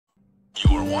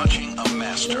You're watching a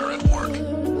master at work.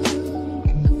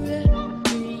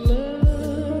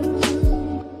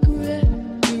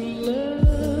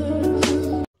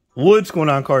 What's going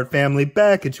on, card family?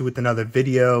 Back at you with another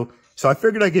video. So I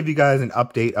figured I'd give you guys an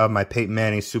update of my Peyton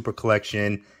Manning Super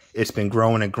Collection. It's been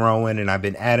growing and growing, and I've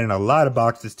been adding a lot of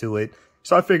boxes to it.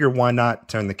 So I figured why not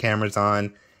turn the cameras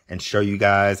on and show you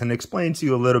guys and explain to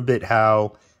you a little bit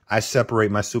how I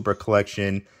separate my Super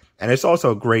Collection. And it's also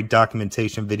a great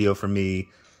documentation video for me,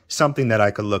 something that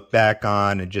I could look back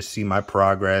on and just see my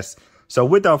progress. So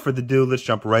without further ado, let's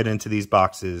jump right into these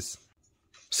boxes.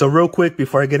 So real quick,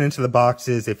 before I get into the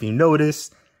boxes, if you notice,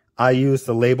 I use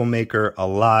the label maker a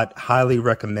lot. Highly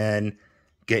recommend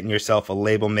getting yourself a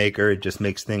label maker. It just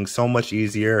makes things so much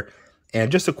easier.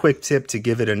 And just a quick tip to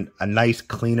give it a nice,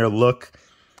 cleaner look.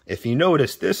 If you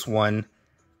notice, this one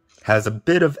has a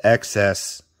bit of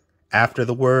excess after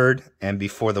the word and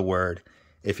before the word.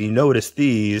 If you notice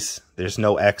these, there's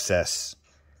no excess.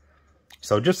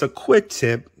 So just a quick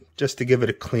tip, just to give it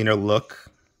a cleaner look.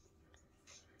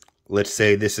 Let's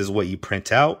say this is what you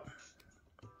print out.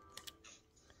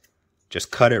 Just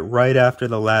cut it right after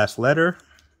the last letter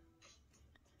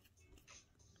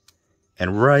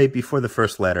and right before the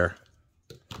first letter.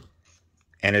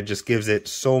 And it just gives it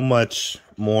so much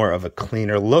more of a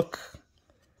cleaner look.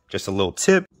 Just a little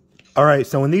tip. All right,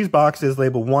 so in these boxes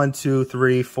labeled 1, 2,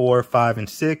 3, 4, 5, and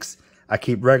 6, I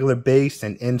keep regular base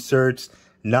and inserts,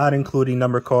 not including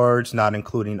number cards, not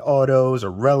including autos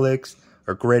or relics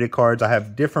or graded cards. I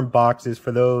have different boxes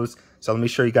for those. So let me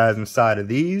show you guys inside of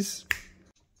these.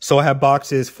 So I have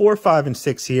boxes 4, 5, and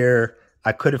 6 here.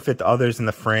 I couldn't fit the others in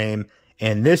the frame.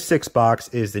 And this 6 box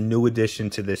is the new addition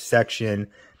to this section.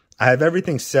 I have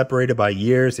everything separated by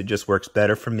years. It just works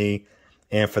better for me.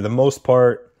 And for the most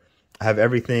part, I have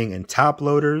everything in top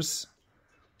loaders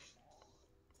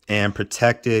and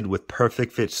protected with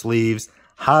perfect fit sleeves.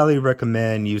 Highly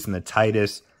recommend using the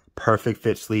tightest perfect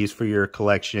fit sleeves for your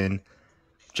collection,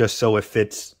 just so it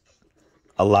fits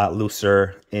a lot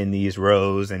looser in these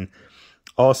rows. And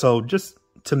also just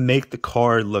to make the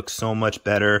card look so much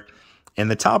better.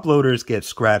 And the top loaders get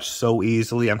scratched so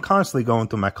easily. I'm constantly going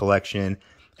through my collection,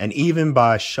 and even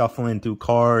by shuffling through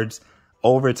cards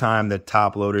over time, the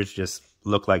top loaders just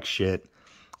look like shit.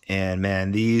 And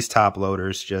man, these top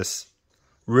loaders just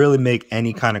really make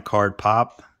any kind of card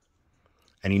pop,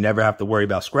 and you never have to worry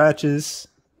about scratches.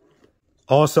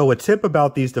 Also, a tip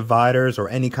about these dividers or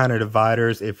any kind of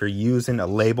dividers, if you're using a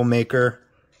label maker,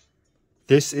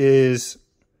 this is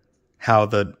how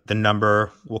the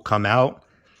number will come out.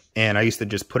 And I used to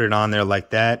just put it on there like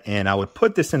that, and I would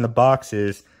put this in the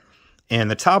boxes,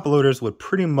 and the top loaders would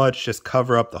pretty much just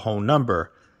cover up the whole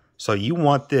number. So you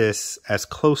want this as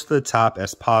close to the top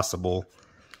as possible.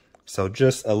 So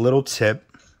just a little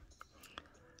tip,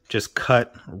 just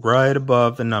cut right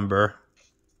above the number,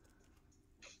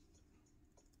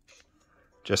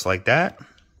 just like that,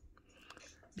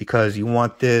 because you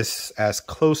want this as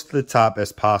close to the top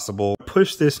as possible.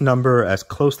 Push this number as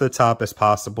close to the top as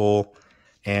possible,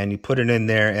 and you put it in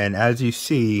there, and as you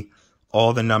see,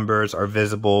 all the numbers are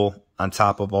visible on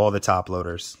top of all the top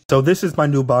loaders. So this is my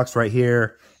new box right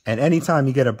here. And anytime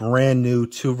you get a brand new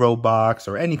 2-row box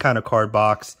or any kind of card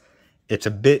box, it's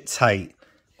a bit tight.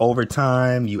 Over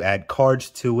time, you add cards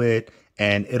to it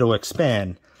and it'll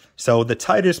expand. So the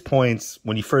tightest points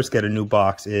when you first get a new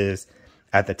box is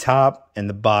at the top and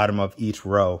the bottom of each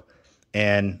row.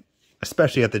 And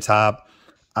especially at the top,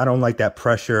 I don't like that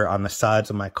pressure on the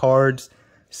sides of my cards.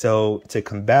 So to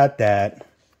combat that,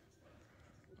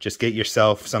 just get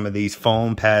yourself some of these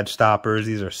foam pad stoppers.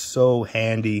 These are so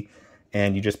handy.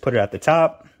 And you just put it at the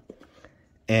top,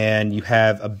 and you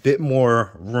have a bit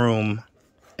more room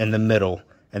in the middle.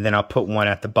 And then I'll put one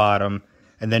at the bottom.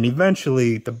 And then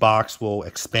eventually the box will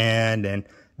expand and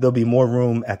there'll be more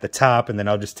room at the top, and then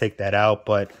I'll just take that out.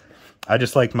 But I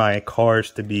just like my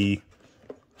cards to be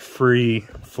free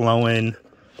flowing,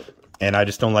 and I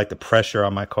just don't like the pressure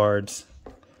on my cards.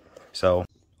 So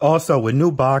also with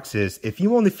new boxes, if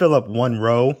you only fill up one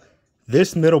row,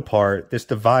 this middle part, this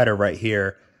divider right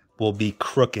here, will be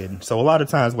crooked. So a lot of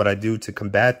times what I do to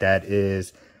combat that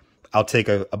is I'll take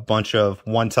a bunch of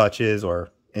one touches, or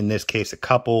in this case a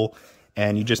couple,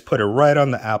 and you just put it right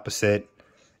on the opposite,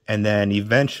 and then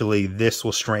eventually this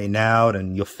will straighten out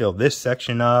and you'll fill this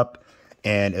section up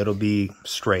and it'll be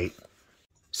straight.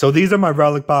 So these are my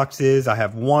relic boxes. I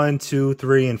have 1, 2,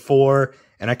 3, and 4,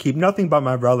 and I keep nothing but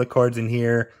my relic cards in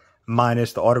here,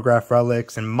 minus the autograph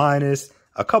relics and minus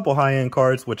a couple high-end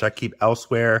cards, which I keep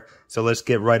elsewhere. So let's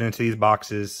get right into these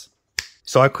boxes.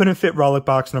 So I couldn't fit relic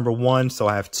box number 1, so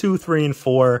I have 2, 3, and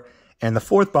 4. And the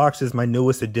 4th box is my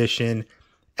newest addition.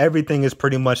 Everything is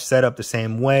pretty much set up the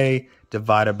same way,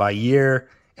 divided by year.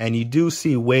 And you do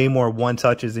see way more one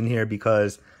touches in here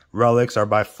because relics are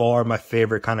by far my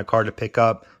favorite kind of card to pick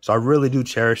up. So I really do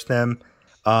cherish them.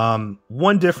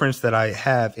 One difference that I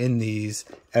have in these,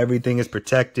 everything is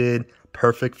protected,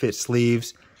 perfect fit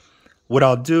sleeves. What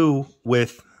I'll do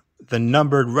with the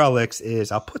numbered relics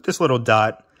is I'll put this little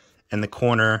dot in the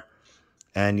corner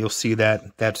and you'll see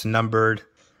that that's numbered.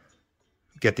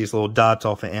 Get these little dots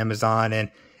off of Amazon,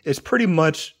 and it's pretty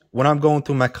much when I'm going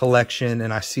through my collection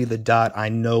and I see the dot, I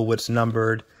know what's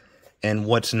numbered and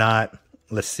what's not.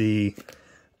 Let's see,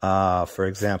 for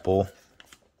example,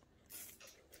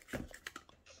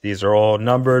 these are all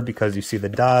numbered because you see the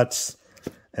dots,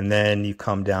 and then you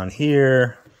come down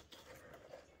here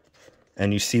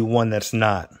and you see one that's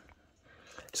not.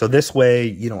 So this way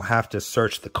you don't have to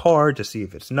search the card to see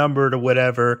if it's numbered or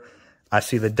whatever. I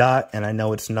see the dot and I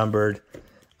know it's numbered.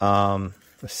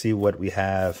 Let's see what we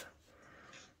have.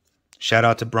 Shout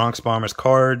out to Bronx Bombers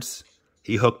Cards.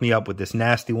 He hooked me up with this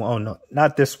nasty one. Oh, no,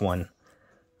 not this one.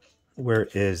 Where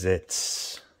is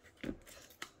it?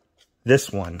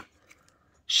 This one.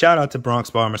 Shout out to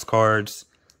Bronx Bombers Cards.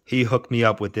 He hooked me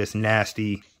up with this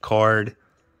nasty card.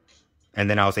 And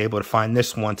then I was able to find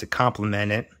this one to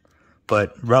complement it.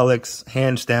 But relics,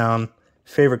 hands down,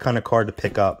 favorite kind of card to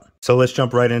pick up. So let's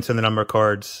jump right into the number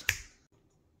cards.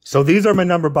 So these are my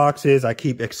number boxes. I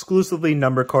keep exclusively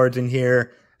number cards in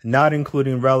here, not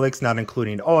including relics, not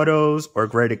including autos or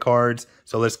graded cards.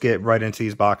 So let's get right into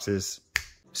these boxes.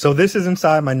 So this is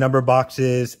inside my number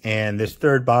boxes, and this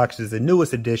third box is the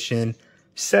newest edition,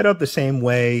 set up the same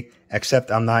way,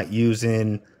 except I'm not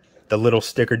using the little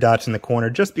sticker dots in the corner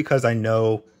just because I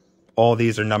know all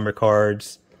these are number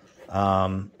cards.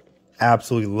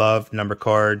 Absolutely love number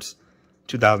cards.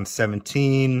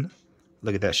 2017.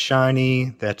 Look at that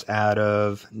shiny. That's out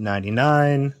of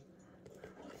 99.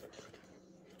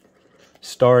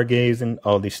 Stargazing.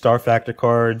 Oh, these Star Factor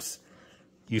cards.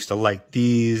 Used to like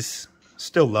these.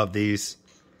 Still love these.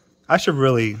 I should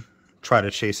really try to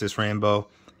chase this rainbow.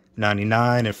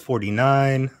 99 and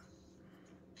 49.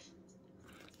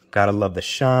 Gotta love the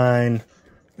shine.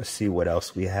 Let's see what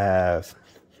else we have.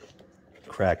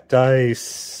 Cracked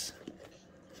dice.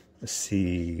 Let's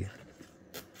see.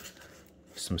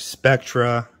 Some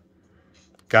Spectra.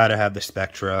 Gotta have the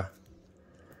Spectra.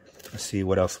 Let's see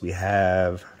what else we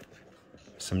have.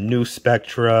 Some new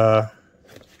Spectra.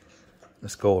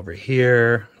 Let's go over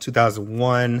here.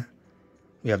 2001.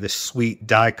 We have this sweet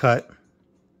die cut.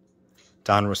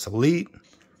 Donruss Elite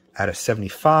out of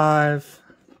 75.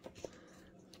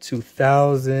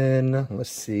 2000. Let's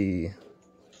see.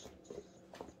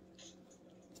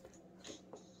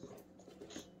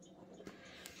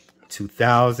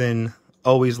 2000.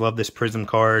 Always love this Prism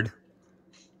card.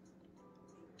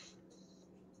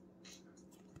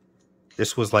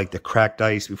 This was like the cracked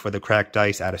dice before the cracked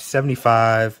dice out of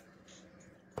 75.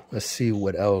 Let's see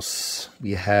what else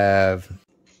we have.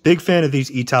 Big fan of these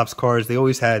E-Tops cards. They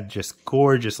always had just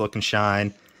gorgeous looking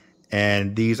shine.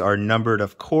 And these are numbered,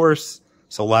 of course.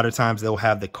 So a lot of times they'll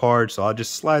have the card. So I'll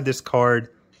just slide this card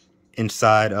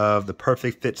inside of the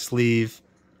perfect fit sleeve.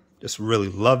 Just really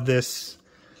love this.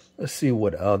 Let's see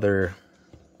what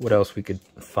else we could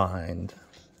find.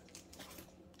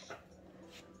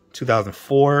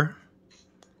 2004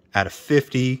 out of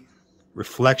 50.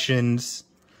 Reflections.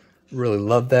 Really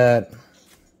love that.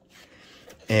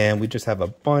 And we just have a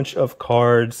bunch of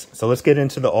cards. So let's get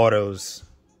into the autos.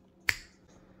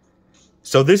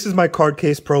 So this is my Card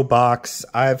Case Pro box.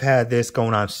 I've had this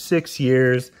going on 6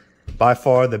 years. By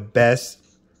far the best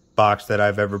box that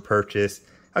I've ever purchased.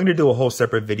 I'm going to do a whole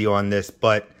separate video on this,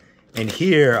 but in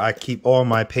here I keep all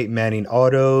my Peyton Manning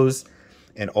autos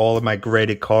and all of my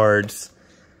graded cards.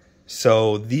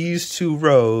 So these two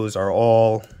rows are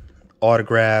all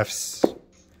autographs.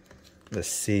 Let's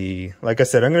see. Like I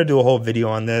said, I'm going to do a whole video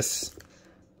on this.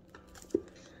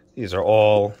 These are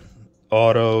all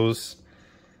autos.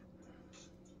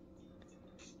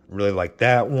 Really like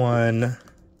that one.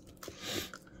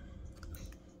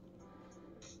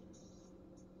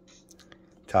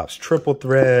 Topps triple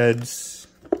threads.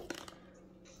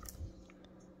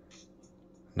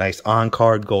 Nice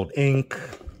on-card gold ink.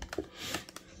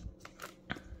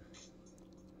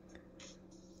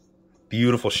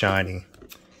 Beautiful shiny.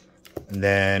 And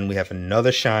then we have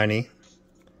another shiny.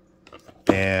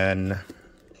 And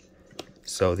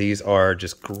so these are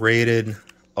just graded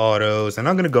autos. And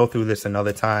I'm going to go through this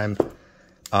another time.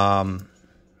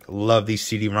 Love these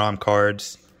CD-ROM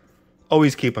cards.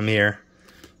 Always keep them here.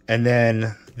 And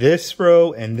then this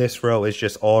row and this row is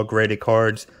just all graded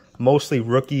cards. Mostly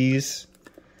rookies.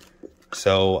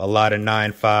 So a lot of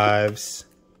 9.5s.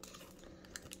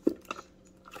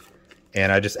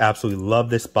 And I just absolutely love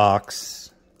this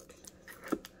box.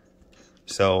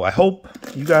 So I hope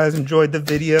you guys enjoyed the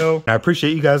video. I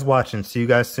appreciate you guys watching. See you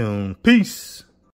guys soon. Peace.